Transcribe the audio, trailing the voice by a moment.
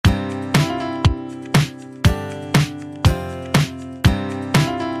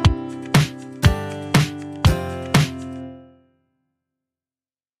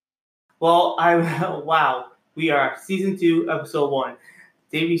Well, wow. We are season 2, episode 1.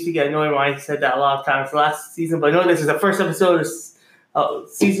 Dave used to get annoyed when I said that a lot of times last season, but no, this is the first episode of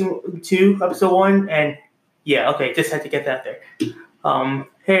season 2, episode 1, and yeah, okay, just had to get that there.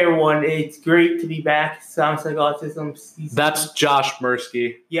 Hey everyone, it's great to be back. Sounds Like Autism season. That's Josh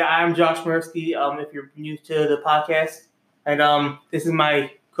Mirsky. Yeah, I'm Josh Mirsky. If you're new to the podcast, and this is my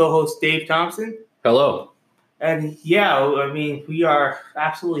co-host Dave Thompson. Hello. And yeah, I mean, we are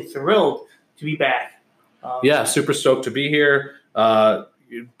absolutely thrilled to be back. Yeah, super stoked to be here.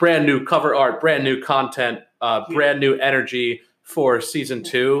 Brand new cover art, brand new content, brand new energy for season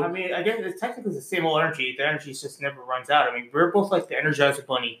 2. I mean, I guess it's technically the same old energy. The energy just never runs out. I mean, we're both like the Energizer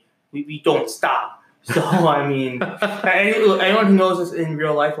Bunny. We don't stop. So, I mean, anyone who knows us in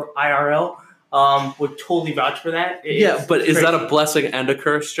real life or IRL would totally vouch for that. But is that a blessing and a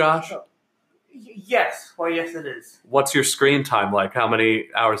curse, Josh? Yes. Well, yes, it is. What's your screen time like? How many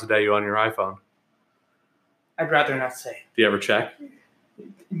hours a day are you on your iPhone? I'd rather not say. Do you ever check?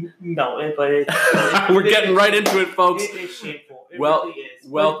 No, but it's... We're getting right into it, folks. It's shameful. It Well, really is.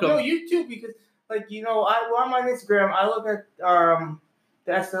 welcome. But, no, you too, because, like, you know, I'm on Instagram, I look at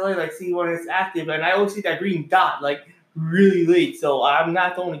the SLA, like, see when it's active, and I always see that green dot, like, really late, so I'm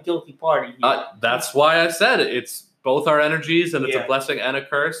not the only guilty party here. That's why I said it. It's both our energies, and it's Yeah. a blessing and a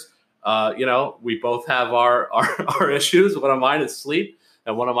curse. We both have our issues. One of mine is sleep,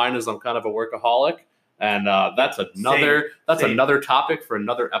 and one of mine is I'm kind of a workaholic. And that's another topic for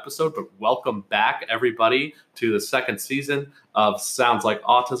another episode. But welcome back, everybody, to the second season of Sounds Like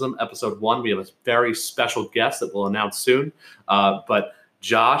Autism, episode 1. We have a very special guest that we'll announce soon. But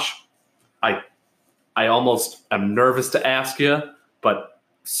Josh, I almost am nervous to ask you, but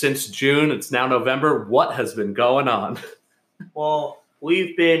since June, it's now November. What has been going on? Well,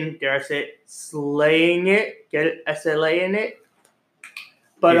 we've been, dare I say it, slaying it. Get it? SLA in it.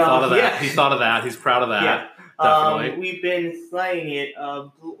 But, he thought of that. Yeah. He thought of that. He's proud of that. Yeah. Definitely. We've been slaying it.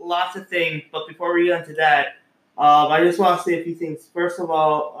 Lots of things. But before we get into that, I just want to say a few things. First of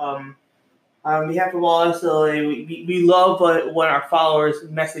all, on behalf of all SLA, we love when our followers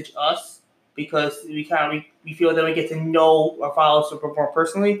message us because we feel that we get to know our followers more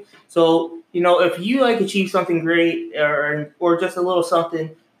personally. So, you know, if you like achieve something great or just a little something,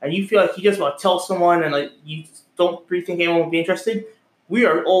 and you feel like you just want to tell someone and like you don't really think anyone would be interested, we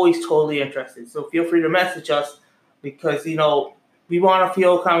are always totally interested. So feel free to message us because, you know, we want to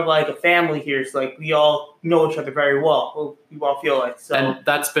feel kind of like a family here. It's like we all know each other very well. We all feel like so. And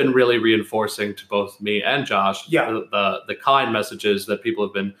that's been really reinforcing to both me and Josh. Yeah. The kind messages that people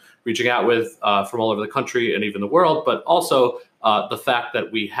have been reaching out with from all over the country and even the world, but also the fact that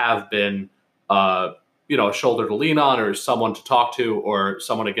we have been, a shoulder to lean on or someone to talk to or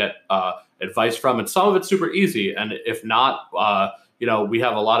someone to get advice from. And some of it's super easy. And if not, we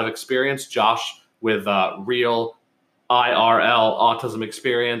have a lot of experience, Josh, with real IRL autism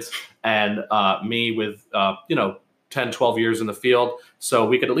experience and me with, 10, 12 years in the field. So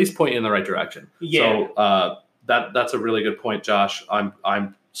we could at least point you in the right direction. Yeah. So that's a really good point, Josh.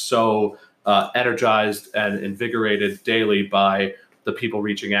 I'm so energized and invigorated daily by the people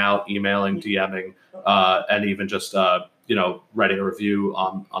reaching out, emailing, DMing, and even just, writing a review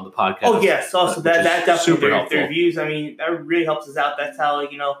on the podcast. Oh, yes. Also, that definitely, super their reviews, I mean, that really helps us out. That's how, if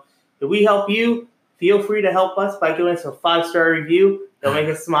we help you, feel free to help us by giving us a 5-star review. They'll make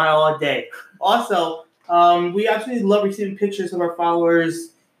us smile all day. Also, we actually love receiving pictures of our followers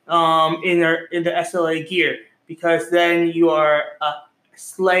in the SLA gear because then you are a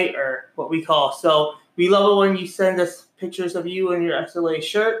slayer, what we call. So we love it when you send us pictures of you in your SLA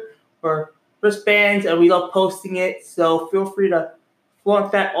shirt or wristbands, and we love posting it. So feel free to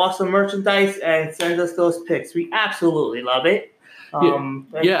flaunt that awesome merchandise and send us those pics. We absolutely love it.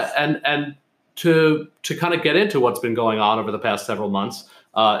 And to kind of get into what's been going on over the past several months,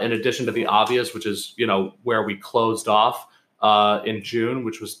 in addition to the obvious, which is where we closed off in June,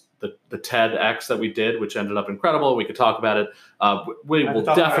 which was the TEDx that we did, which ended up incredible. We could talk about it. We will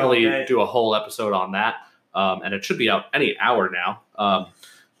definitely do a whole episode on that, and it should be out any hour now.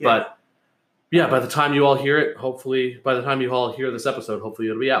 But yeah, by the time you all hear it, by the time you all hear this episode, hopefully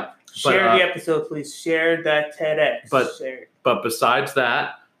it'll be out. Share the episode, please. Share that TEDx. But besides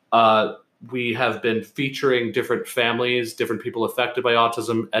that, we have been featuring different families, different people affected by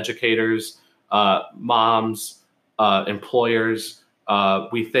autism, educators, moms, employers.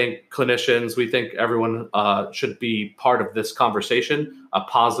 We think clinicians, we think everyone should be part of this conversation, a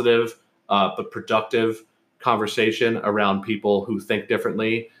positive but productive conversation around people who think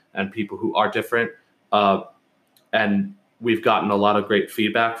differently and people who are different. And we've gotten a lot of great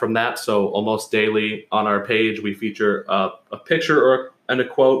feedback from that. So almost daily on our page, we feature a picture or and a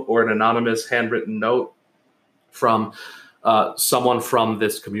quote or an anonymous handwritten note from someone from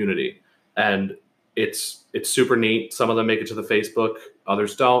this community. And it's super neat. Some of them make it to the Facebook,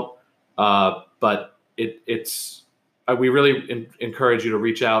 others don't. But we really encourage you to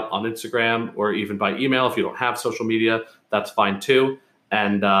reach out on Instagram or even by email. If you don't have social media, that's fine too.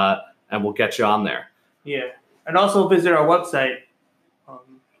 And we'll get you on there. Yeah. And also visit our website.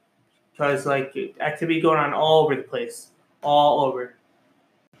 Because activity going on all over the place. All over.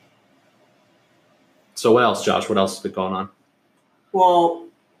 So what else, Josh? What else has been going on? Well,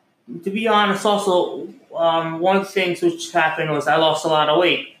 to be honest, also, one of the things which happened was I lost a lot of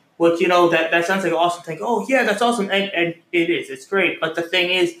weight. Which, that sounds like an awesome thing. Oh, yeah, that's awesome. And it is. It's great. But the thing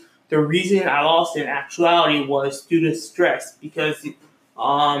is, the reason I lost in actuality was due to stress. Because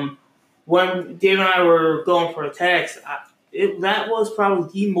when Dave and I were going for a TEDx, that was probably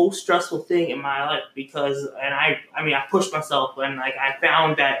the most stressful thing in my life. I pushed myself. And, I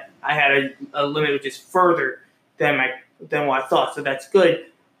found that I had a limit which is further than what I thought. So that's good.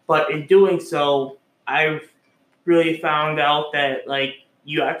 But in doing so, I've really found out that,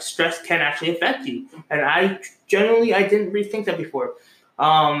 stress can actually affect you. And I didn't really think that before.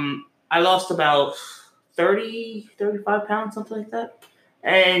 I lost about 30, 35 pounds, something like that.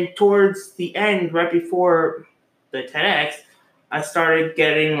 And towards the end, right before the TEDx, I started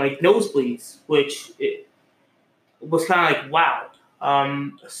getting nosebleeds, which it was kind of wow.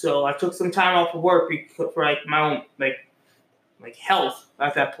 So I took some time off of work for my own health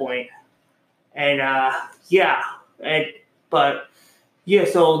at that point. And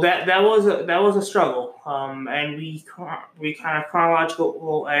so that was a struggle. And we kind of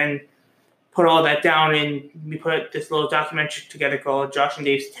chronological and put all that down, and we put this little documentary together called Josh and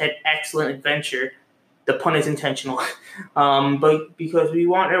Dave's TED Excellent Adventure. The pun is intentional. But because we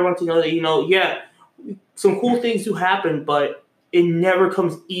want everyone to know that, some cool things do happen, but it never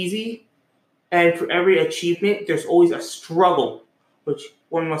comes easy. And for every achievement, there's always a struggle, which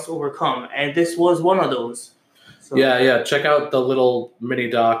one must overcome. And this was one of those. So. Yeah. Check out the little mini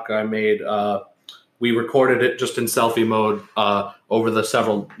doc I made. We recorded it just in selfie mode over the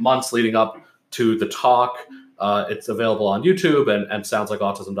several months leading up to the talk. It's available on YouTube and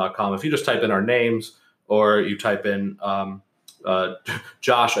soundslikeautism.com. If you just type in our names or you type in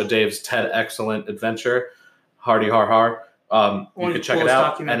Josh and Dave's TED Excellent Adventure, hardy har har, you can check it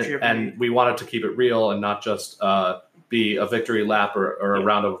out. And we wanted to keep it real and not just be a victory lap or a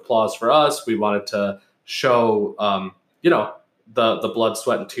round of applause for us. We wanted to show, the blood,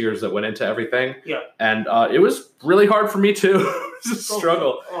 sweat, and tears that went into everything. Yeah. And it was really hard for me too. It was a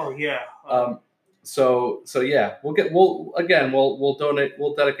struggle. Oh yeah. So yeah, we'll donate,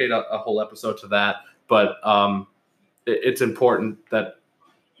 we'll dedicate a whole episode to that. But it's important that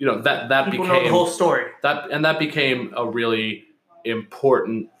that people became know the whole story. That became a really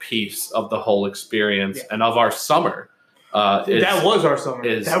important piece of the whole experience and of our summer. That was our summer.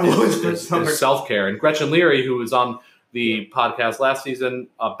 Is self-care. And Gretchen Leary, who was on the podcast last season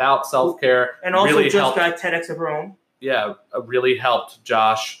about self-care, and also really just got TEDx of her own. Yeah, really helped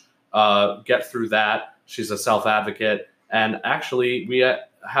Josh get through that. She's a self-advocate, and actually, we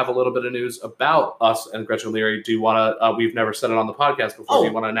have a little bit of news about us and Gretchen Leary. Do you want to? We've never said it on the podcast before. Do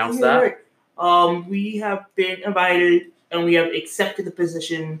you want to announce that? Right. We have been invited, and we have accepted the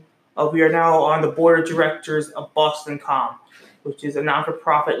position. We are now on the board of directors of Boston Com, which is a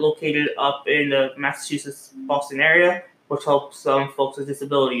non-for-profit located up in the Massachusetts, Boston area, which helps folks with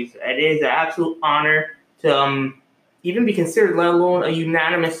disabilities. It is an absolute honor to even be considered, let alone a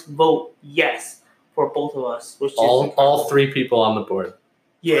unanimous vote yes for both of us. Which all three people on the board.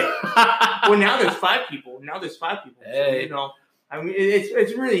 Yeah. Well, now there's 5 people. Hey. So,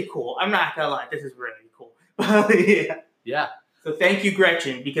 it's really cool. I'm not gonna lie, this is really cool. Yeah. So thank you,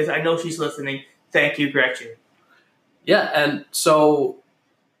 Gretchen, because I know she's listening. Thank you, Gretchen. Yeah, and so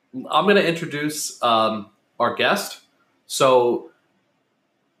I'm going to introduce our guest. So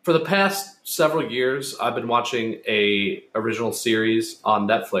for the past several years, I've been watching a original series on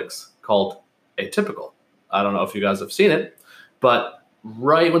Netflix called Atypical. I don't know if you guys have seen it, but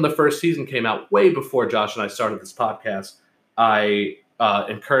right when the first season came out, way before Josh and I started this podcast, I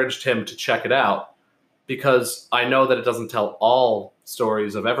encouraged him to check it out, because I know that it doesn't tell all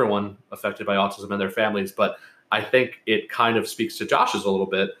stories of everyone affected by autism and their families, but I think it kind of speaks to Josh's a little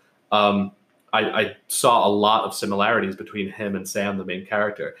bit. I saw a lot of similarities between him and Sam, the main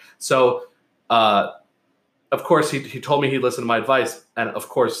character. So, of course, he told me he listened to my advice, and of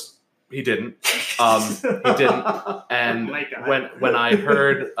course he didn't. He didn't. And when I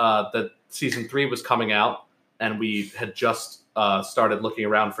heard that season 3 was coming out, and we had just started looking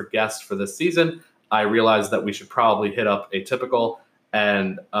around for guests for this season, I realized that we should probably hit up Atypical.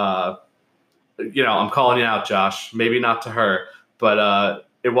 And I'm calling you out, Josh. Maybe not to her, but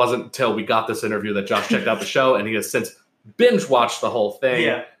it wasn't until we got this interview that Josh checked out the show, and he has since binge watched the whole thing.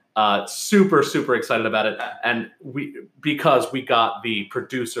 Yeah. Super, super excited about it. And because we got the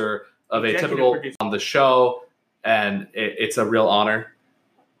producer of Atypical on the show, and it's a real honor.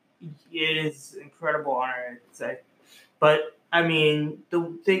 It is an incredible honor, I'd say. But, I mean,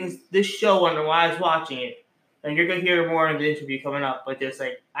 the things, this show, when I was watching it, and you're going to hear more in the interview coming up, but there's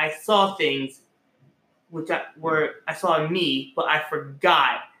like, I saw things I saw in me, but I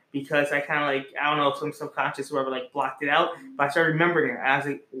forgot because I kind of like, I don't know if some subconscious or whatever like blocked it out, but I started remembering it. And I was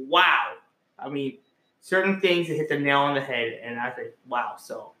like, wow. I mean, certain things that hit the nail on the head, and I was like, wow.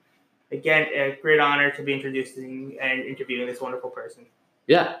 So, again, a great honor to be introducing and interviewing this wonderful person.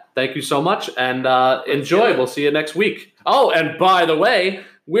 Yeah, thank you so much, and enjoy. We'll see you next week. Oh, and by the way,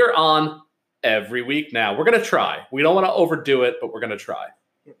 we're on every week now. We're going to try. We don't want to overdo it, but we're going to try.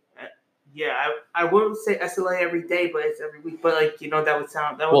 Yeah, I wouldn't say SLA every day, but it's every week. But like,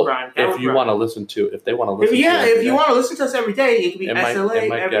 that would rhyme. If you want to listen to, if they want to listen, if you want to listen to us every day, it could be SLA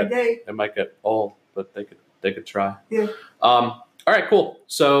every day. It might get old, but they could try. Yeah. All right, cool.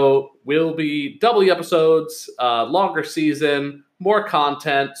 So we'll be doubling episodes, longer season, more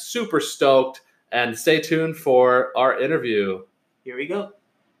content. Super stoked, and stay tuned for our interview. Here we go.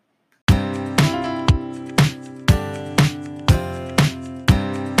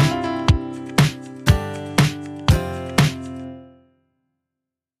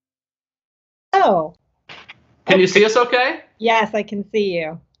 Oh. Can you see us okay? Yes, I can see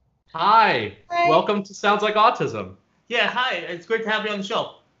you. Hi. Welcome to Sounds Like Autism. Yeah, hi. It's great to have you on the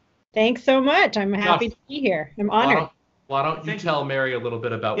show. Thanks so much. I'm happy to be here. I'm honored. Why don't you tell Mary a little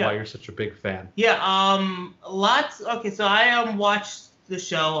bit about why you're such a big fan? Yeah, lots. Okay, so I watched the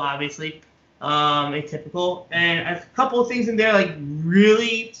show, obviously, Atypical, and a couple of things in there like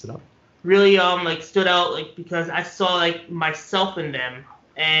really like stood out, like because I saw like myself in them.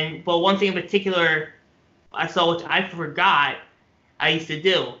 But one thing in particular I saw, which I forgot I used to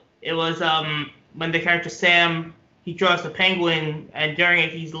do. It was when the character Sam, he draws the penguin, and during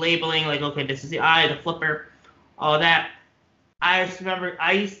it he's labeling like, okay, this is the eye, the flipper, all that. I just remember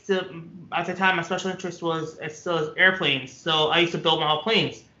I used to, at the time, my special interest was still airplanes, so I used to build my own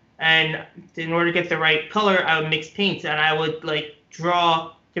planes. And in order to get the right color, I would mix paints, and I would like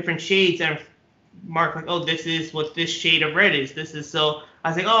draw different shades and mark like, oh, this is what this shade of red is. This is so. I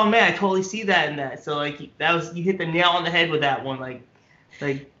was like, oh man, I totally see that in that. So like you hit the nail on the head with that one. Like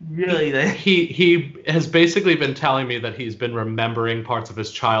really. He has basically been telling me that he's been remembering parts of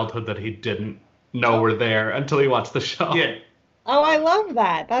his childhood that he didn't know were there until he watched the show. Yeah. Oh, I love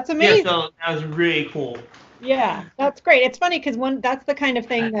that. That's amazing. Yeah, so that was really cool. Yeah, that's great. It's funny because that's the kind of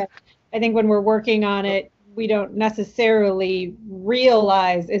thing that I think when we're working on it, we don't necessarily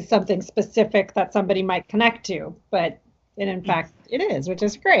realize is something specific that somebody might connect to, but in fact it is, which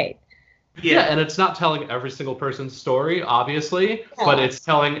is great. Yeah, and it's not telling every single person's story, obviously, but it's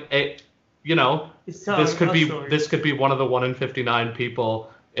telling this could be one of the 1 in 59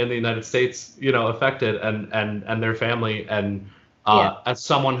 people in the United States, affected, and their family, and as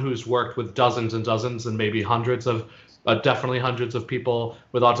someone who's worked with dozens and dozens and maybe definitely hundreds of people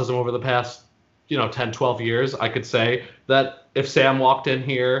with autism over the past 10, 12 years, I could say that if Sam walked in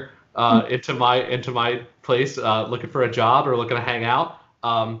here into my place looking for a job or looking to hang out,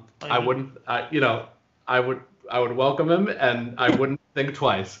 I would welcome him, and I wouldn't think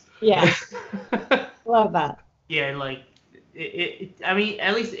twice. Yeah. Love that. Yeah, like I mean,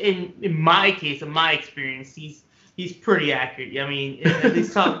 at least in my case, in my experience, he's pretty accurate. I mean, at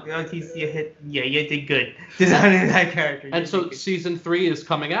least you did good designing that character. And so season 3 is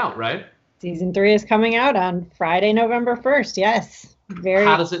coming out, right? Season 3 is coming out on Friday, November 1st. Yes. Very.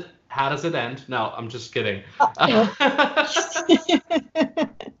 How does it end? No, I'm just kidding.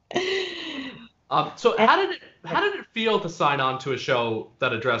 So how did it feel to sign on to a show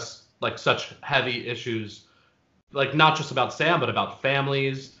that addressed like such heavy issues, like not just about Sam but about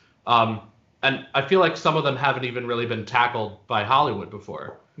families? And I feel like some of them haven't even really been tackled by Hollywood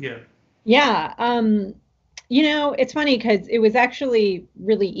before. Yeah. Yeah. It's funny because it was actually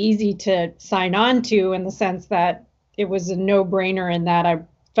really easy to sign on to, in the sense that it was a no-brainer, in that I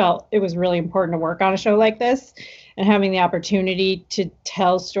felt it was really important to work on a show like this, and having the opportunity to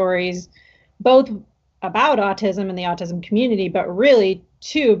tell stories both about autism and the autism community, but really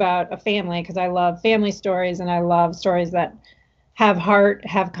too about a family, because I love family stories, and I love stories that have heart,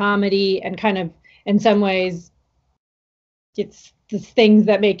 have comedy, and kind of, in some ways, it's the things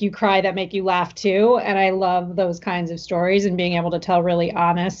that make you cry that make you laugh too. And I love those kinds of stories, and being able to tell really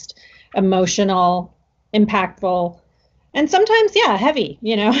honest, emotional, impactful And sometimes, yeah, heavy,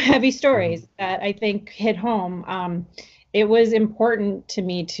 heavy stories that I think hit home. It was important to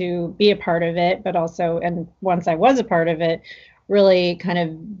me to be a part of it, but also, and once I was a part of it, really kind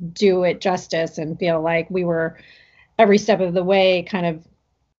of do it justice and feel like we were every step of the way kind of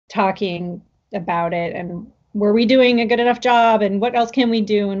talking about it, and were we doing a good enough job, and what else can we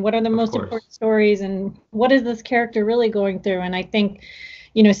do, and what are the most important stories, and what is this character really going through. And I think,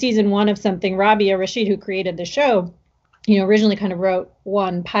 season 1 of Something, Rabia Rashid, who created the show, originally kind of wrote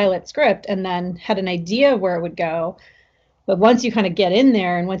one pilot script and then had an idea of where it would go. But once you kind of get in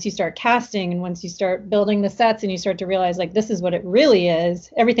there, and once you start casting, and once you start building the sets, and you start to realize like this is what it really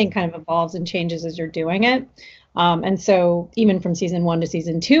is, everything kind of evolves and changes as you're doing it. And so even from season 1 to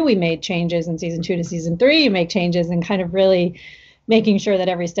season 2, we made changes, and season 2 to season 3, you make changes, and kind of really making sure that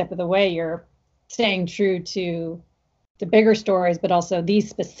every step of the way you're staying true to the bigger stories, but also these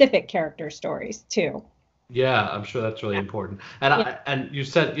specific character stories too. Yeah, I'm sure that's really important. And and you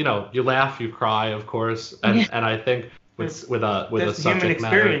said, you laugh, you cry, of course, and I think with a subject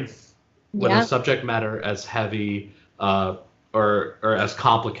matter, with a subject matter as heavy or as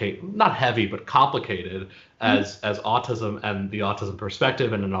complicated, not heavy, but complicated as autism and the autism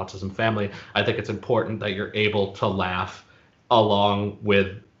perspective and an autism family, I think it's important that you're able to laugh along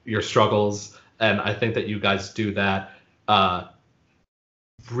with your struggles. And I think that you guys do that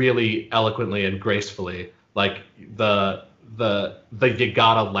really eloquently and gracefully. Like the you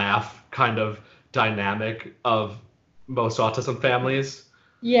gotta laugh kind of dynamic of most autism families.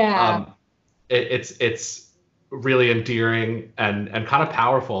 Yeah. It's really endearing and kind of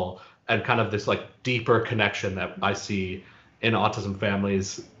powerful, and kind of this like deeper connection that I see in autism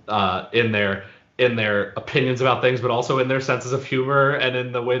families in their opinions about things, but also in their senses of humor and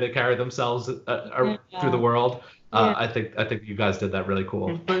in the way they carry themselves through the world. I think you guys did that really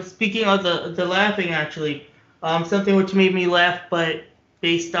cool. But speaking of the laughing, actually, something which made me laugh, but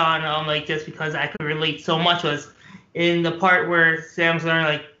based on like just because I could relate so much, was in the part where Sam's learning,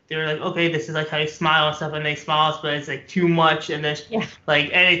 like they're like, okay, this is like how you smile and stuff, and they smile, but it's like too much, and then and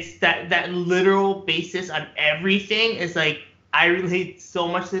it's that literal basis on everything is like, I relate so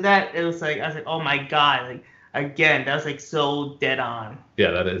much to that. It was like, I was like, oh my god, like again, that was like so dead on.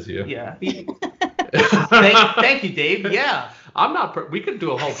 Yeah, that is you. Yeah. Thank you, Dave. Yeah. I'm not. We could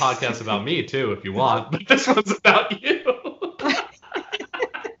do a whole podcast about me too if you want, but this one's about you.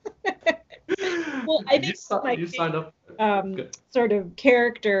 Well, I think you signed up. Sort of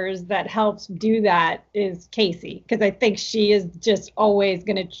characters that helps do that is Casey, because I think she is just always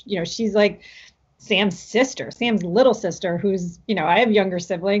gonna, she's like Sam's sister, Sam's little sister, who's, I have younger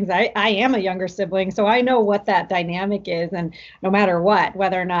siblings. I am a younger sibling, so I know what that dynamic is, and no matter what,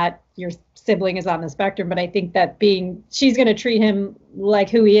 whether or not your sibling is on the spectrum, but I think that she's going to treat him like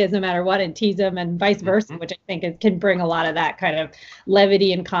who he is no matter what, and tease him, and vice versa, which I think can bring a lot of that kind of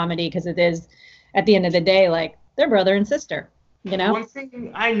levity and comedy, because it is, at the end of the day, like they're brother and sister, One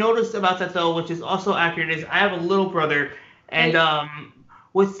thing I noticed about that, though, which is also accurate, is I have a little brother, and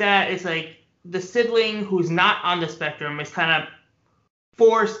with that, it's like the sibling who's not on the spectrum is kind of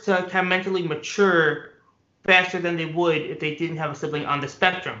forced to kind of mentally mature faster than they would if they didn't have a sibling on the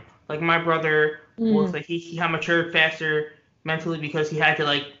spectrum. Like my brother was like he had matured faster mentally because he had to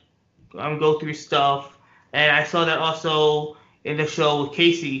like go through stuff, and I saw that also in the show with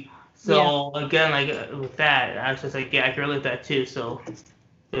Casey. So again, like with that, I was just like, yeah, I can relate to that too. So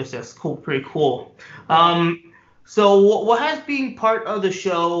it's just cool, pretty cool. So what has being part of the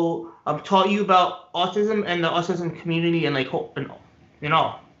show taught you about autism and the autism community and like hope and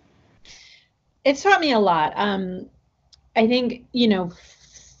all? It's taught me a lot. I think,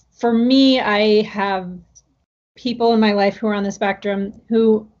 for me, I have people in my life who are on the spectrum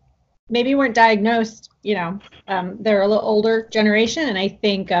who maybe weren't diagnosed, they're a little older generation. And I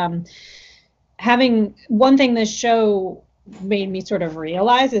think having one thing this show made me sort of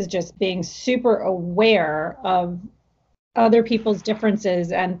realize is just being super aware of other people's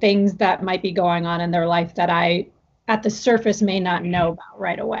differences and things that might be going on in their life that I, at the surface, may not know about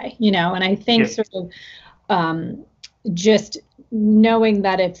right away, and I think sort of just knowing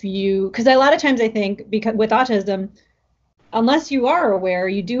that because a lot of times I think, because with autism, unless you are aware,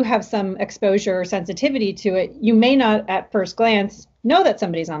 you do have some exposure or sensitivity to it, you may not at first glance know that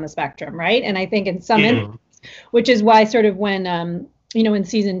somebody's on the spectrum, right? And I think in some instances, which is why sort of when, in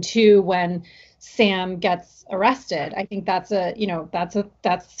season 2, when Sam gets arrested, I think that's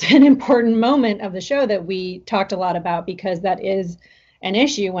an important moment of the show that we talked a lot about, because that is an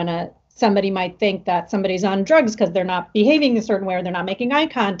issue when somebody might think that somebody's on drugs because they're not behaving a certain way, or they're not making eye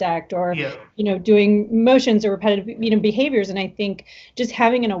contact, or doing motions or repetitive behaviors. And I think just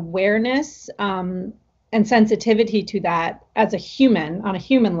having an awareness and sensitivity to that as a human, on a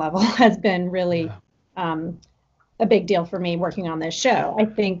human level, has been really a big deal for me working on this show. I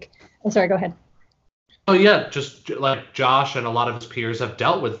think, sorry, go ahead. Oh yeah, just like Josh and a lot of his peers have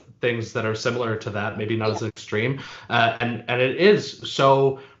dealt with things that are similar to that, maybe not as extreme, and it is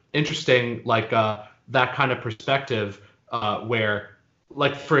so interesting, like that kind of perspective, where,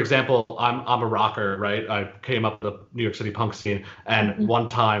 like, for example, I'm a rocker, right? I came up with the New York City punk scene, and one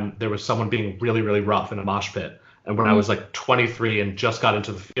time there was someone being really, really rough in a mosh pit, and when I was like 23 and just got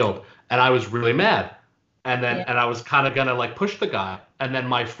into the field, and I was really mad. And then, and I was kind of gonna like push the guy, and then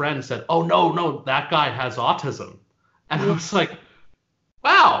my friend said, "Oh no, that guy has autism," and I was like,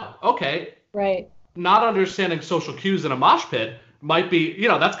 "Wow, okay." Right. Not understanding social cues in a mosh pit might be,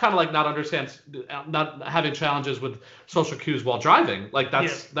 that's kind of like not having challenges with social cues while driving. Like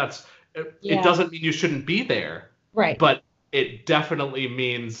it doesn't mean you shouldn't be there, right? But it definitely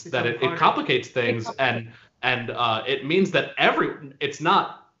means that it complicates things, and it means that it's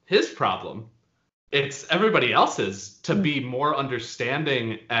not his problem. It's everybody else's to be more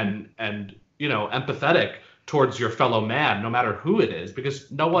understanding and empathetic towards your fellow man, no matter who it is, because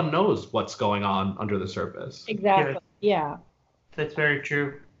no one knows what's going on under the surface. Exactly. Yeah. That's very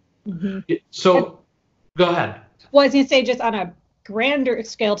true. So, go ahead. Well, I was going to say, just on a grander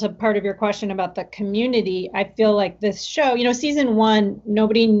scale, to part of your question about the community, I feel like this show, season 1,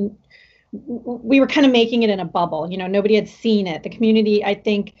 we were kind of making it in a bubble. Nobody had seen it. The community, I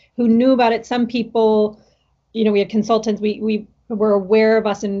think, who knew about it, some people, we had consultants, we were aware of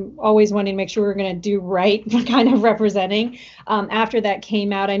us and always wanting to make sure we were going to do right, kind of representing. After that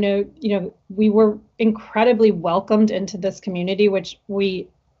came out, I know, we were incredibly welcomed into this community, which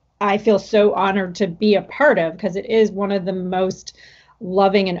I feel so honored to be a part of, because it is one of the most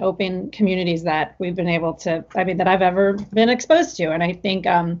loving and open communities that we've been able to, that I've ever been exposed to. And I think,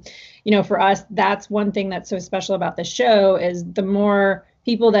 for us, that's one thing that's so special about the show, is the more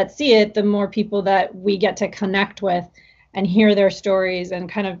people that see it, the more people that we get to connect with and hear their stories, and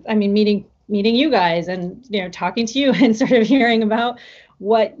kind of, meeting you guys, and, talking to you and sort of hearing about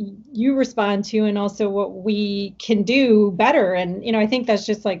what you respond to, and also what we can do better. And, I think that's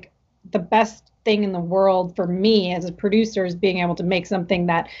just like the best thing in the world for me as a producer, is being able to make something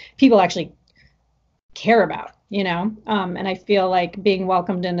that people actually care about, and I feel like being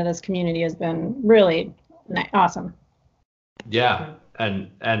welcomed into this community has been really awesome. Yeah.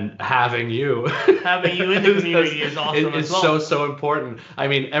 And having you in the community is awesome. It's so important.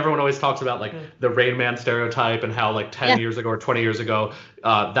 Everyone always talks about like the Rain Man stereotype, and how like 10 years ago or 20 years ago,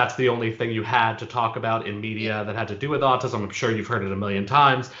 that's the only thing you had to talk about in media that had to do with autism. I'm sure you've heard it a million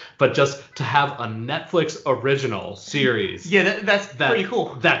times, but just to have a Netflix original series. That's pretty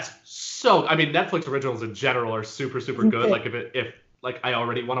cool. That's so, Netflix originals in general are super good. Like if I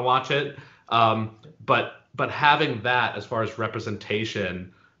already want to watch it, but having that as far as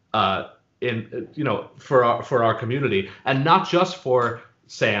representation for our community, and not just for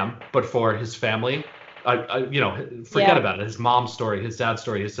Sam, but for his family, forget about it. His mom's story, his dad's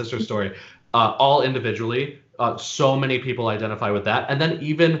story, his sister's story, all individually. So many people identify with that, and then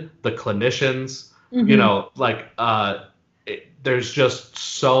even the clinicians. There's just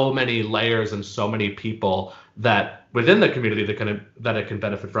so many layers and so many people that within the community that it can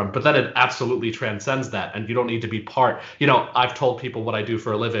benefit from, but then it absolutely transcends that, and you don't need to be part. I've told people what I do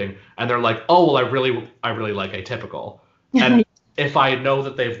for a living, and they're like, "Oh, well, I really like Atypical," and if I know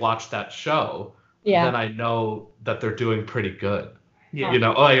that they've watched that show, then I know that they're doing pretty good.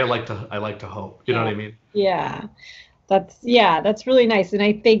 I like to hope. You know what I mean? Yeah. That's really nice. And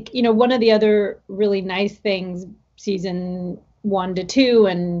I think, one of the other really nice things, season 1 to 2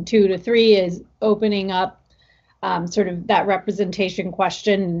 and 2 to 3, is opening up sort of that representation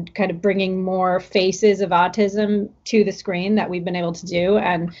question, kind of bringing more faces of autism to the screen that we've been able to do,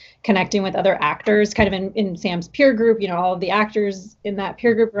 and connecting with other actors kind of in Sam's peer group, all of the actors in that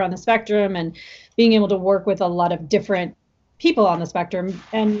peer group are on the spectrum, and being able to work with a lot of different people on the spectrum.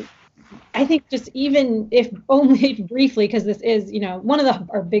 And I think, just even if only briefly, because this is, one of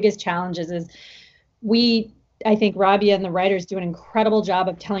our biggest challenges is I think Rabia and the writers do an incredible job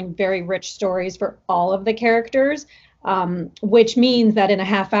of telling very rich stories for all of the characters, which means that in a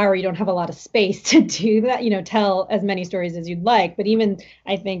half hour, you don't have a lot of space to do that, tell as many stories as you'd like. But even,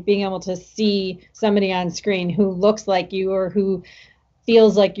 I think, being able to see somebody on screen who looks like you, or who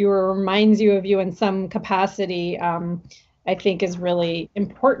feels like you, or reminds you of you in some capacity, I think is really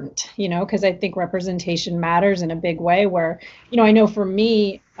important, because I think representation matters in a big way, where, I know for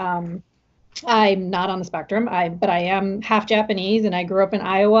me, I'm not on the spectrum, but I am half Japanese, and I grew up in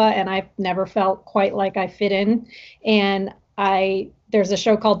Iowa, and I've never felt quite like I fit in. And there's a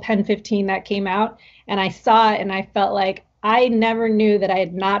show called Pen 15 that came out, and I saw it and I felt like I never knew that I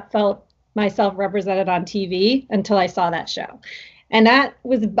had not felt myself represented on TV until I saw that show. And that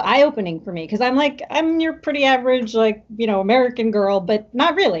was eye-opening for me because I'm your pretty average, like, American girl, but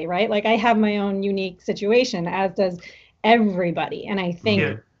not really, right? Like I have my own unique situation, as does everybody. And I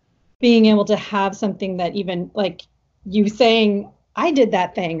think being able to have something that even like you saying, I did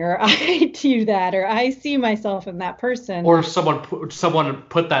that thing, or I do that, or I see myself in that person. Or someone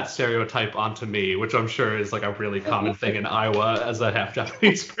put that stereotype onto me, which I'm sure is like a really common thing in Iowa as a half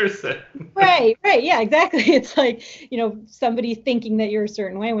Japanese person. Right. Yeah, exactly. It's like, somebody thinking that you're a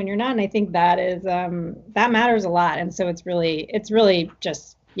certain way when you're not. And I think that is, that matters a lot. And so it's really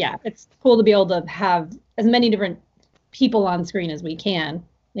just, it's cool to be able to have as many different people on screen as we can.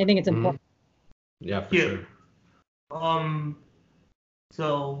 I think it's important. Yeah, for sure.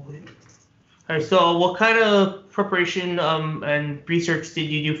 So what kind of preparation and research did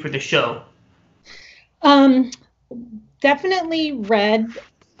you do for the show? Definitely read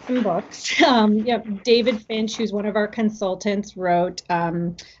some books. David Finch, who's one of our consultants, wrote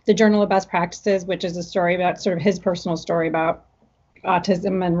The Journal of Best Practices, which is a story about sort of his personal story about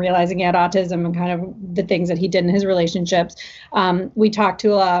autism and realizing he had autism and kind of the things that he did in his relationships. We talked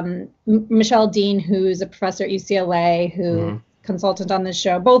to Michelle Dean, who's a professor at UCLA, who consultant on this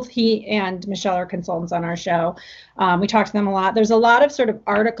show. Both he and Michelle are consultants on our show. We talk to them a lot. There's a lot of sort of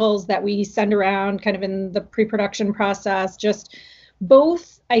articles that we send around kind of in the pre-production process, just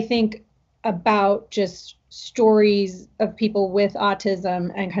both, I think, about just stories of people with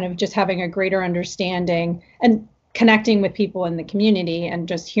autism and kind of just having a greater understanding and connecting with people in the community and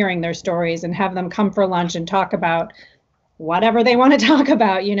just hearing their stories and have them come for lunch and talk about whatever they want to talk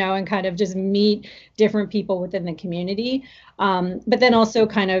about, and kind of just meet different people within the community. But then also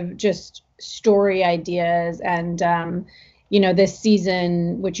kind of just story ideas. And, this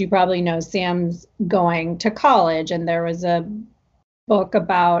season, which you probably know, Sam's going to college, and there was a book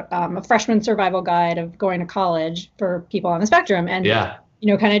about a freshman survival guide of going to college for people on the spectrum. And,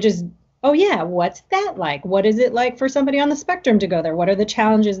 kind of just, what's that like? What is it like for somebody on the spectrum to go there? What are the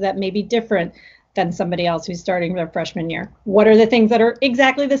challenges that may be different than somebody else who's starting their freshman year? What are the things that are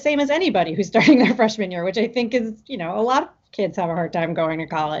exactly the same as anybody who's starting their freshman year, which I think is, a lot of kids have a hard time going to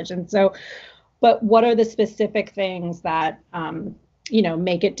college. And so, but what are the specific things that,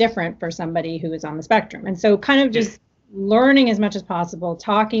 make it different for somebody who is on the spectrum? And so kind of just learning as much as possible,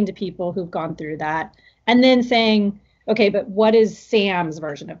 talking to people who've gone through that, and then saying, okay, but what is Sam's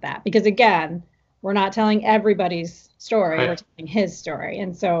version of that? Because again, we're not telling everybody's story, we're telling his story.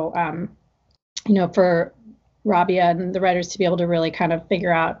 And so, for Rabia and the writers to be able to really kind of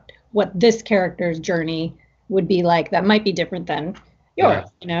figure out what this character's journey would be like, that might be different than yours,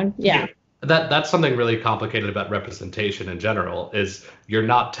 That's something really complicated about representation in general, is you're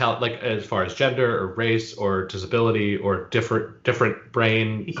not like as far as gender or race or disability or different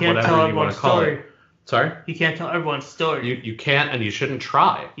brain, whatever you want to call it. Sorry? You can't tell everyone's story. You can't, and you shouldn't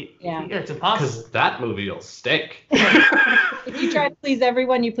try. Yeah, it's impossible. Because that movie will stink. If you try to please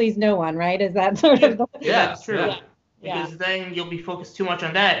everyone, you please no one, right? Is that sort of that's true. Yeah. Because then you'll be focused too much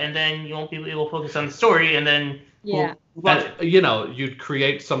on that, and then you won't be able to focus on the story, and then you'd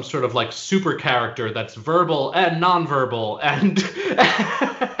create some sort of like super character that's verbal and nonverbal, and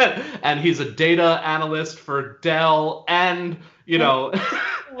and he's a data analyst for Dell, and and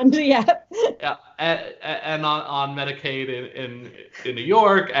on Medicaid in New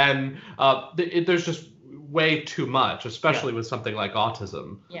York, and there's just way too much, especially with something like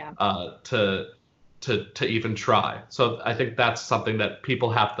autism, to even try. So I think that's something that people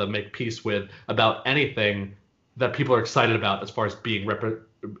have to make peace with about anything that people are excited about as far as being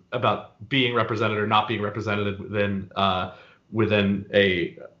represented or not being represented within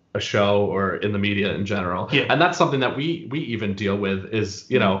a show or in the media in general. And that's something that we even deal with is,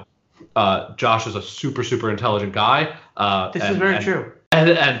 Josh is a super intelligent guy. This is very true.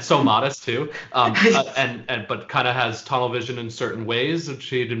 And so modest too, but kind of has tunnel vision in certain ways, which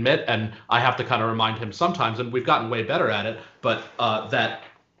he'd admit, and I have to kind of remind him sometimes, and we've gotten way better at it, but that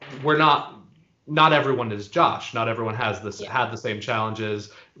we're not everyone is Josh. Not everyone has had the same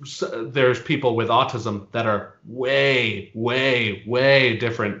challenges. So there's people with autism that are way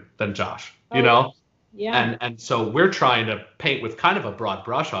different than Josh, Yeah. And so we're trying to paint with kind of a broad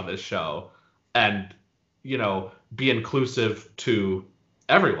brush on this show, and be inclusive to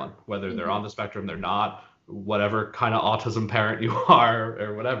everyone, whether they're on the spectrum, they're not, whatever kind of autism parent you are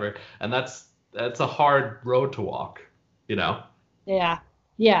or whatever. And that's a hard road to walk,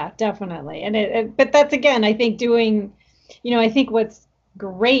 Yeah, definitely. And but that's, again, I think I think what's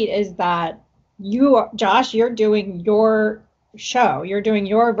great is that Josh, you're doing your show. You're doing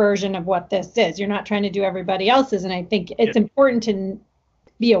your version of what this is. You're not trying to do everybody else's. And I think it's important to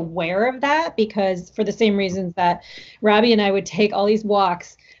be aware of that, because for the same reasons that Robbie and I would take all these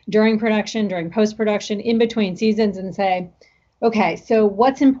walks during production, during post-production, in between seasons, and say, okay, so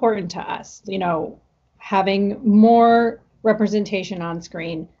what's important to us? You know, having more representation on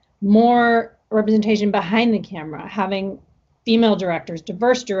screen, more representation behind the camera, having female directors,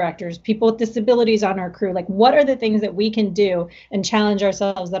 diverse directors, people with disabilities on our crew. Like, what are the things that we can do and challenge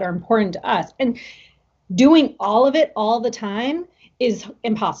ourselves that are important to us? And doing all of it all the time is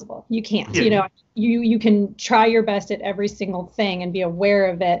impossible. You can't. You know, you can try your best at every single thing and be aware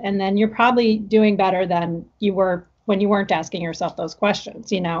of it, and then you're probably doing better than you were when you weren't asking yourself those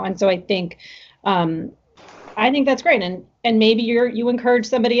questions, you know. And so I think that's great. And maybe you encourage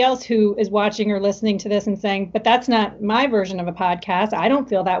somebody else who is watching or listening to this and saying, but that's not my version of a podcast. I don't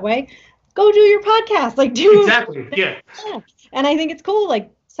feel that way. Go do your podcast. Like, do exactly. Yeah. And I think it's cool.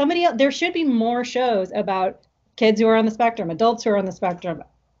 Like, somebody else, there should be more shows about kids who are on the spectrum, adults who are on the spectrum,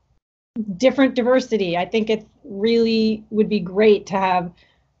 different diversity. I think it really would be great to have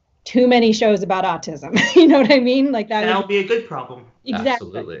too many shows about autism. You know what I mean? Like, that'll be a good problem. Exactly.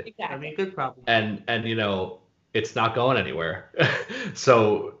 Absolutely. That'll be a good problem. And you know, it's not going anywhere.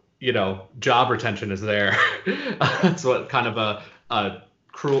 So, you know, job retention is there. That's what kind of a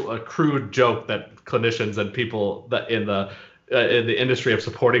crude joke that clinicians and people that in the industry of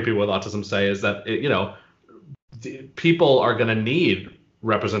supporting people with autism say is that, you know, people are going to need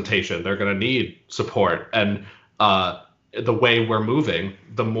representation. They're going to need support. And the way we're moving,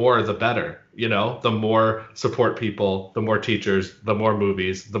 the more the better. You know, the more support people, the more teachers, the more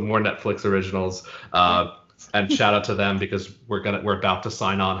movies, the more Netflix originals. And shout out to them, because we're about to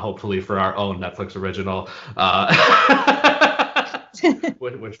sign on hopefully for our own Netflix original.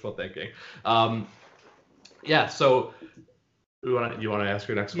 Wishful thinking. Yeah. So you want to ask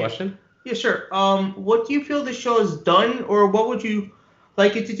your next question? Yeah, sure. What do you feel the show has done, or what would you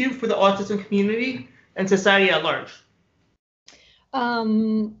like it to do for the autism community and society at large?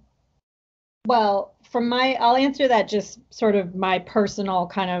 Well, I'll answer that just sort of my personal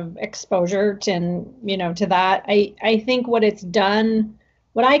kind of exposure to that. I think what it's done,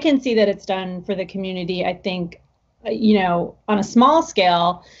 what I can see that it's done for the community, I think, you know, on a small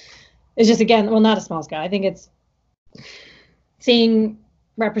scale, is just, again, well, not a small scale. I think it's seeing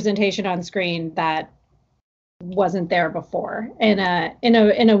representation on screen that wasn't there before in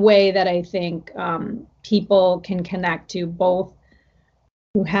a way that I think people can connect to, both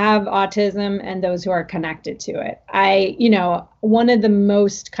who have autism and those who are connected to it. You know, one of the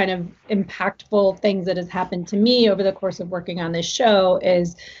most kind of impactful things that has happened to me over the course of working on this show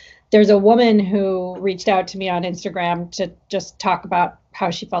is there's a woman who reached out to me on Instagram to just talk about how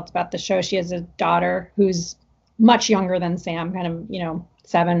she felt about the show. She has a daughter who's much younger than Sam, kind of, you know,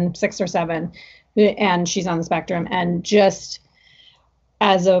 6 or 7, and she's on the spectrum. And just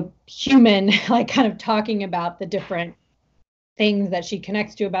as a human, like, kind of talking about the different things that she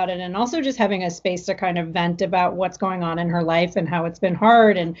connects to about it, and also just having a space to kind of vent about what's going on in her life and how it's been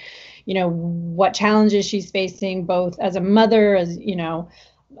hard, and, you know, what challenges she's facing, both as a mother, as, you know,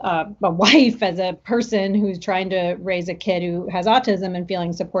 a wife, as a person who's trying to raise a kid who has autism and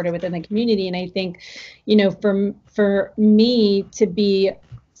feeling supported within the community. And I think, you know, for me to be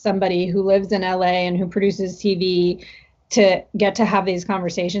somebody who lives in LA and who produces TV, to get to have these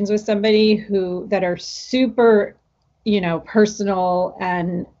conversations with somebody that are super, you know, personal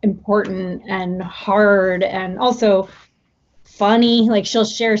and important and hard, and also funny. Like, she'll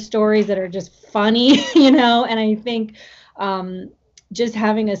share stories that are just funny, you know. And I think just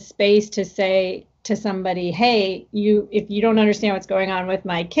having a space to say to somebody, hey, if you don't understand what's going on with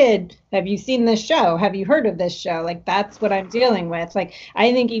my kid, have you seen this show? Have you heard of this show? Like, that's what I'm dealing with. Like,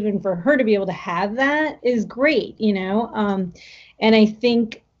 I think even for her to be able to have that is great, you know. And I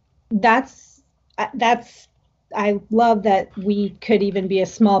think that's I love that we could even be a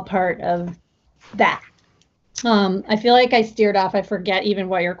small part of that. I feel like I steered off. I forget even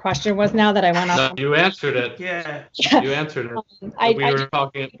what your question was now that I went off. No, you answered it. Yeah. You answered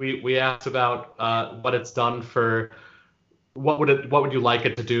it. We asked about what it's done for, what would you like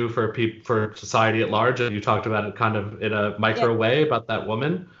it to do for society at large, and you talked about it kind of in a micro way about that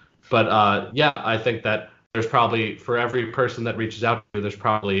woman. But I think that there's probably, for every person that reaches out to you, there's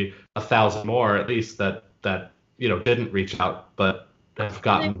probably 1,000 more at least that you know didn't reach out but have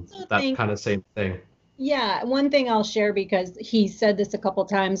gotten that kind of same thing. Yeah, one thing I'll share, because he said this a couple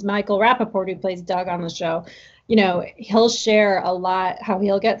times, Michael Rappaport, who plays Doug on the show, he'll share a lot how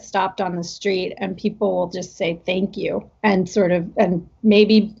he'll get stopped on the street and people will just say thank you and and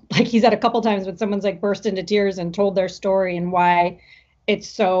maybe like he said a couple times when someone's like burst into tears and told their story and why it's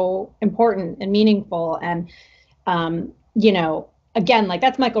so important and meaningful. And, again, like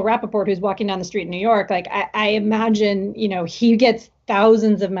that's Michael Rappaport who's walking down the street in New York. Like I imagine, he gets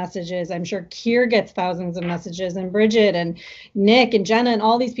thousands of messages. I'm sure Keir gets thousands of messages, and Bridget and Nick and Jenna and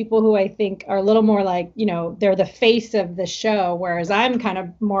all these people who I think are a little more like, they're the face of the show, whereas I'm kind of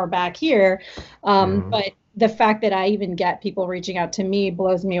more back here. But the fact that I even get people reaching out to me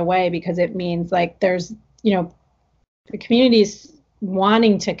blows me away, because it means like there's, the community's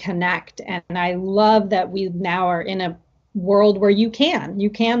wanting to connect. And I love that we now are in a world where you can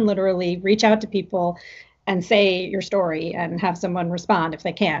literally reach out to people and say your story and have someone respond if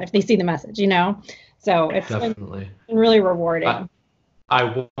they see the message, so it's definitely been really rewarding.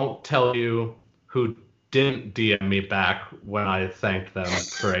 I won't tell you who didn't DM me back when I thanked them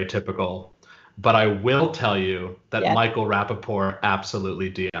for Atypical, but I will tell you that Michael Rappaport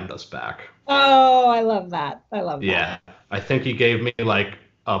absolutely DM'd us back. Oh, I love that. Yeah, I think he gave me like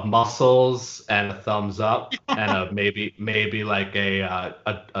a muscles and a thumbs up and a maybe like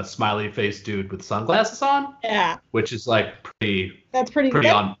a smiley face dude with sunglasses on. Yeah. Which is like pretty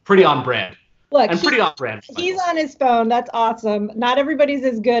on brand. Look, and pretty on brand. He's on his phone. That's awesome. Not everybody's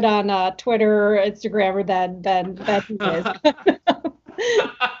as good on Twitter or Instagram than he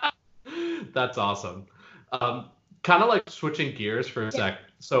is. That's awesome. Kind of like switching gears for a sec.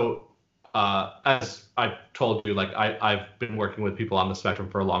 So as I told you, like I've been working with people on the spectrum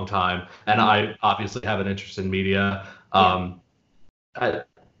for a long time, and I obviously have an interest in media. I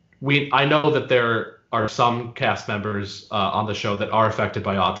know that there are some cast members on the show that are affected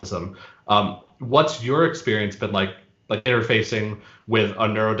by autism. What's your experience been like interfacing with a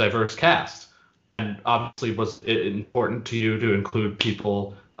neurodiverse cast? And obviously, was it important to you to include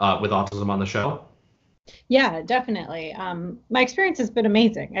people with autism on the show? Yeah, definitely. My experience has been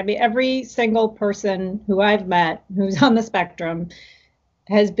amazing. I mean, every single person who I've met who's on the spectrum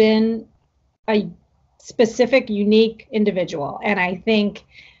has been a specific, unique individual. And I think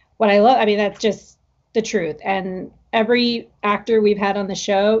what I love, that's just the truth. And every actor we've had on the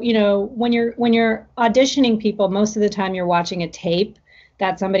show, when you're auditioning people, most of the time you're watching a tape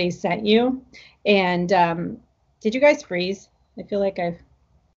that somebody sent you. And did you guys freeze? I feel like I've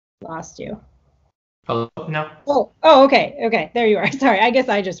lost you. Hello? No. Oh, okay. There you are. Sorry, I guess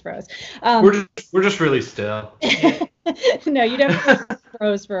I just froze. We're just really still. No, you definitely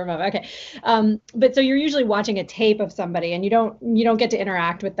froze for a moment. Okay. But so you're usually watching a tape of somebody, and you don't get to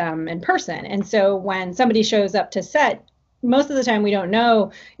interact with them in person. And so when somebody shows up to set, most of the time we don't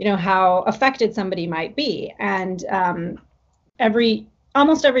know, how affected somebody might be. And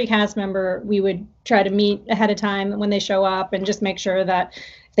almost every cast member we would try to meet ahead of time when they show up, and just make sure that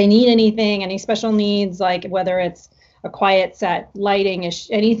if they need anything, any special needs, like whether it's a quiet set, lighting,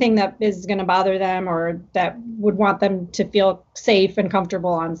 anything that is going to bother them or that would want them to feel safe and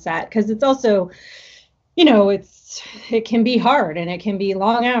comfortable on set. Because it's also, it can be hard, and it can be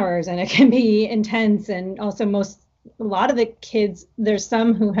long hours, and it can be intense. And also a lot of the kids, there's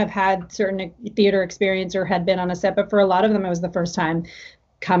some who have had certain theater experience or had been on a set, but for a lot of them, it was the first time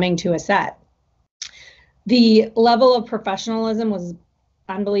coming to a set. The level of professionalism was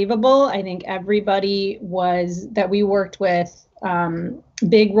unbelievable. I think everybody that we worked with,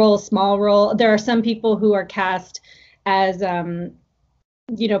 big role, small role. There are some people who are cast as,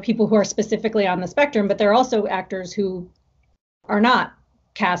 people who are specifically on the spectrum, but there are also actors who are not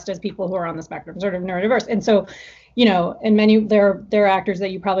cast as people who are on the spectrum, sort of neurodiverse. And so, and many, there are actors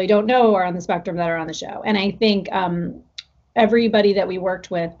that you probably don't know are on the spectrum that are on the show. And I think everybody that we worked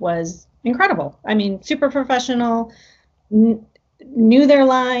with was incredible. I mean, super professional, knew their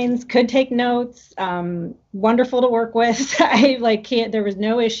lines, could take notes, wonderful to work with. There was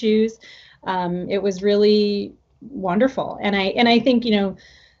no issues. It was really wonderful. And I think,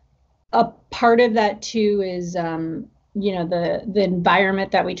 a part of that too is, the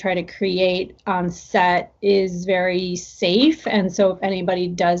environment that we try to create on set is very safe. And so if anybody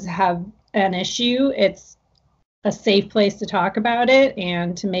does have an issue, it's a safe place to talk about it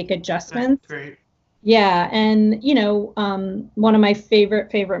and to make adjustments. That's great. Yeah, and one of my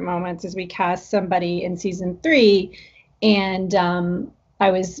favorite moments is we cast somebody in season 3, and I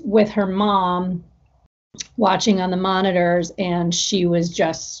was with her mom watching on the monitors, and she was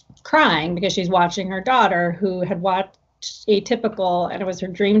just crying because she's watching her daughter who had watched Atypical, and it was her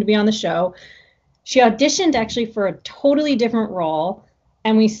dream to be on the show. She auditioned actually for a totally different role,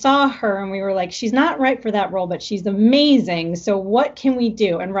 And we saw her and we were like, she's not right for that role, but she's amazing. So what can we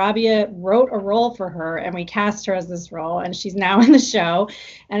do? And Rabia wrote a role for her and we cast her as this role. And she's now in the show.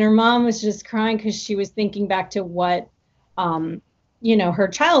 And her mom was just crying because she was thinking back to what, her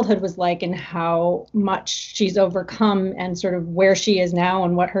childhood was like and how much she's overcome and sort of where she is now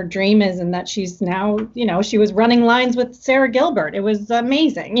and what her dream is. And that she's now, she was running lines with Sarah Gilbert. It was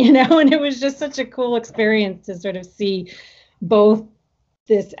amazing, and it was just such a cool experience to sort of see both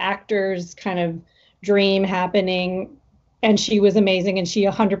this actor's kind of dream happening, and she was amazing and she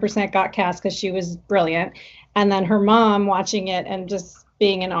 100% got cast because she was brilliant, and then her mom watching it and just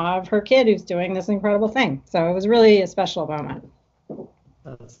being in awe of her kid who's doing this incredible thing. So it was really a special moment.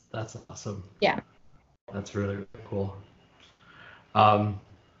 That's awesome. Yeah, that's really, really cool.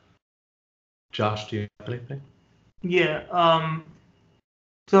 Josh, do you have anything? Yeah.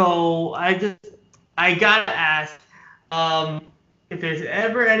 So I gotta ask, if there's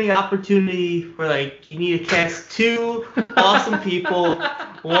ever any opportunity for, like, you need to cast two awesome people,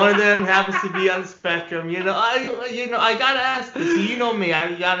 one of them happens to be on the spectrum, I gotta ask this. You know me,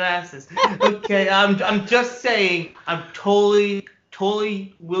 I gotta ask this. Okay, I'm just saying, I'm totally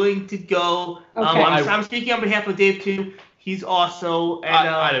willing to go. Okay. I'm speaking on behalf of Dave too. He's also. And,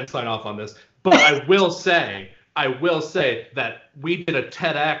 I didn't sign off on this, but I will say that we did a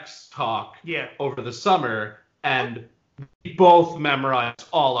TEDx talk over the summer, and we both memorized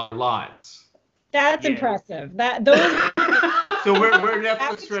all our lines. That's impressive. Those. So we're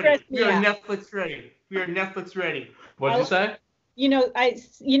Netflix ready. We are Netflix ready. What did you say?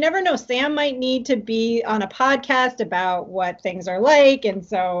 You never know. Sam might need to be on a podcast about what things are like, and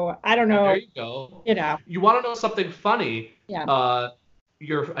so I don't know. There you go. You want to know something funny? Yeah.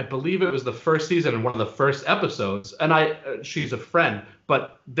 I believe it was the first season and one of the first episodes, and she's a friend,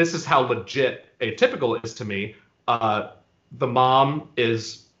 but this is how legit Atypical is to me. The mom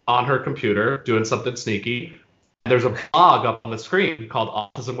is on her computer doing something sneaky. There's a blog up on the screen called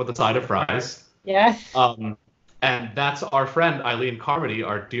Autism with a Side of Fries. Yes. And that's our friend Eileen Carmody,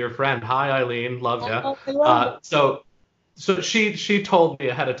 our dear friend. Hi, Eileen, love ya. So she told me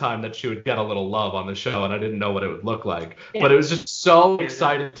ahead of time that she would get a little love on the show, and I didn't know what it would look like. Yeah. But it was just so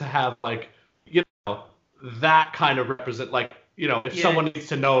excited to have, like, that kind of represent, like, if someone needs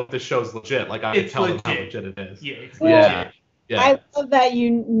to know if this show's legit, like, I would tell them how legit it is. Yeah, it's legit. Yeah. I love that you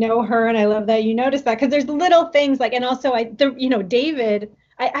know her, and I love that you notice that, because there's little things like, and also David.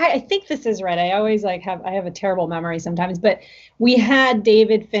 I think this is right. I always I have a terrible memory sometimes, but we had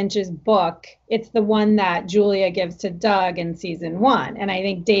David Finch's book. It's the one that Julia gives to Doug in season 1. And I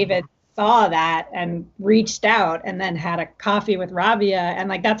think David saw that and reached out and then had a coffee with Rabia. And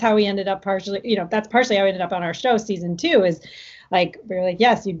that's how we ended up that's partially how we ended up on our show season 2 is we were like,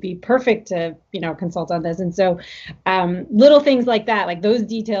 yes, you'd be perfect to, consult on this. And so little things like that, like those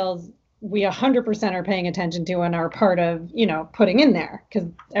details, we 100% are paying attention to and are part of, putting in there, because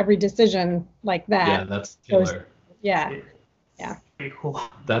every decision like that. Yeah, that's killer. Yeah. Pretty cool.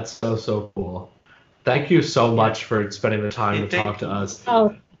 That's so cool. Thank you so much for spending the time to talk to us.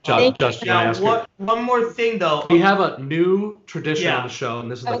 Oh, Josh, one more thing though. We have a new tradition on the show,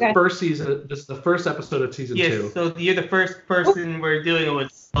 and this is the first season. This is the first episode of season 2. Yes, so you're the first person we're doing it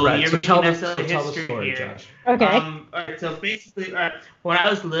with. So right. So tell the story, here. Josh. Okay. All right. So basically, when I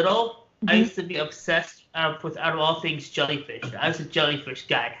was little, I used to be obsessed with, out of all things, jellyfish. I was a jellyfish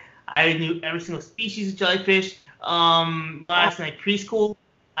guy. I knew every single species of jellyfish. Last night preschool,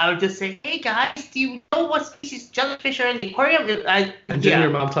 I would just say, "Hey guys, do you know what species of jellyfish are in the aquarium?" Didn't your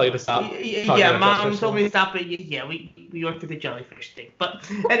mom tell you to stop? Yeah, mom told me to stop it. Yeah, we went through the jellyfish thing. But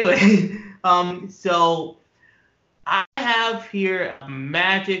anyway, so I have here a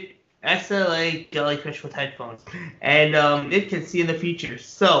magic SLA jellyfish with headphones, and it can see in the future.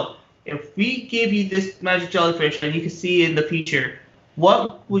 So if we give you this magic jellyfish and you can see in the future,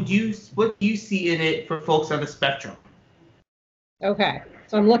 what do you see in it for folks on the spectrum? Okay,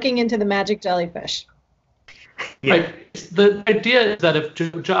 so I'm looking into the magic jellyfish. Yeah. Right. The idea is that if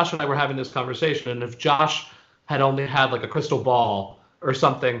Josh and I were having this conversation, and if Josh had only had like a crystal ball or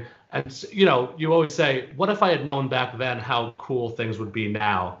something, and you always say, what if I had known back then how cool things would be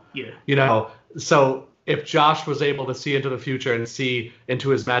now? Yeah. So if Josh was able to see into the future and see into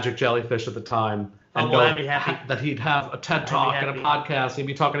his magic jellyfish at the time, and know that he'd have a TED Talk and a podcast, he'd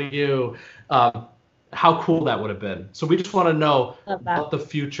be talking to you, how cool that would have been. So we just want to know what the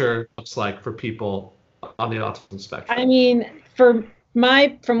future looks like for people on the autism spectrum. I mean, from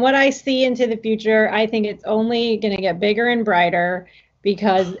what I see into the future, I think it's only going to get bigger and brighter,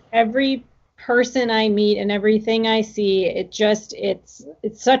 because every person I meet and everything I see, it's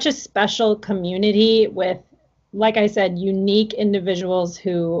such a special community with like I said, unique individuals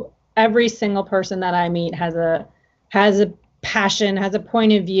who every single person that I meet has a passion, has a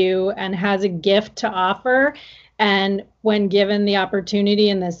point of view, and has a gift to offer. And when given the opportunity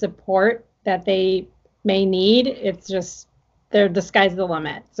and the support that they may need, it's just, the sky's the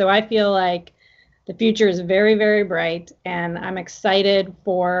limit. So I feel like the future is very, very bright, and I'm excited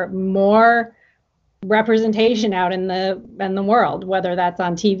for more representation out in the world, whether that's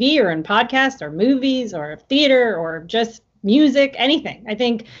on TV or in podcasts or movies or theater or just music, anything. I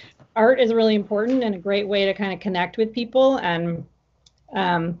think art is really important and a great way to kind of connect with people. And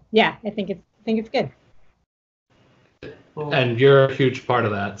yeah, I think it's good. And you're a huge part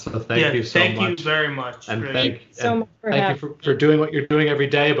of that. So thank you so much. Thank you very much. And really. thank you for doing what you're doing every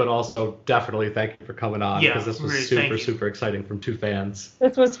day, but also definitely thank you for coming on, because this was super exciting from two fans.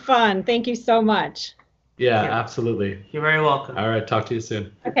 This was fun. Thank you so much. Yeah, absolutely. You're very welcome. All right. Talk to you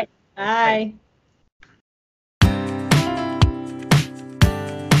soon. Okay. Bye.